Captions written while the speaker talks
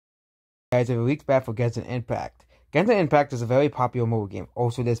Guys, a release path for Genshin Impact. Genshin Impact is a very popular mobile game.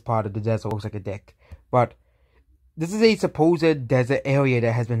 Also, this part of the desert looks like a dick. But this is a supposed desert area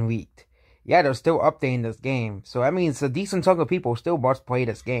that has been leaked. Yeah, they're still updating this game, so that means a decent chunk of people still must play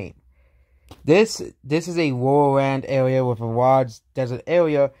this game. This is a rural land area with a large desert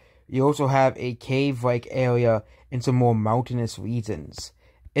area. You also have a cave-like area and some more mountainous regions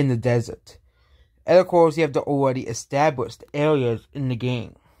in the desert. And of course, you have the already established areas in the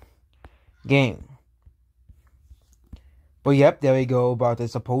game. But yep, there we go about the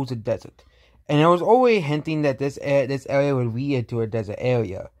supposed desert. And I was already hinting that this area would lead into a desert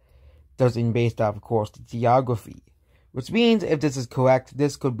area. Doesn't based off, of course, the geography. Which means, if this is correct,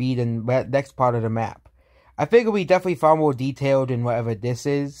 this could be the next part of the map. I figure we definitely far more detailed than whatever this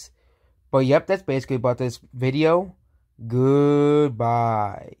is. But yep, that's basically about this video.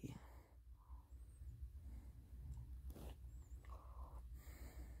 Goodbye.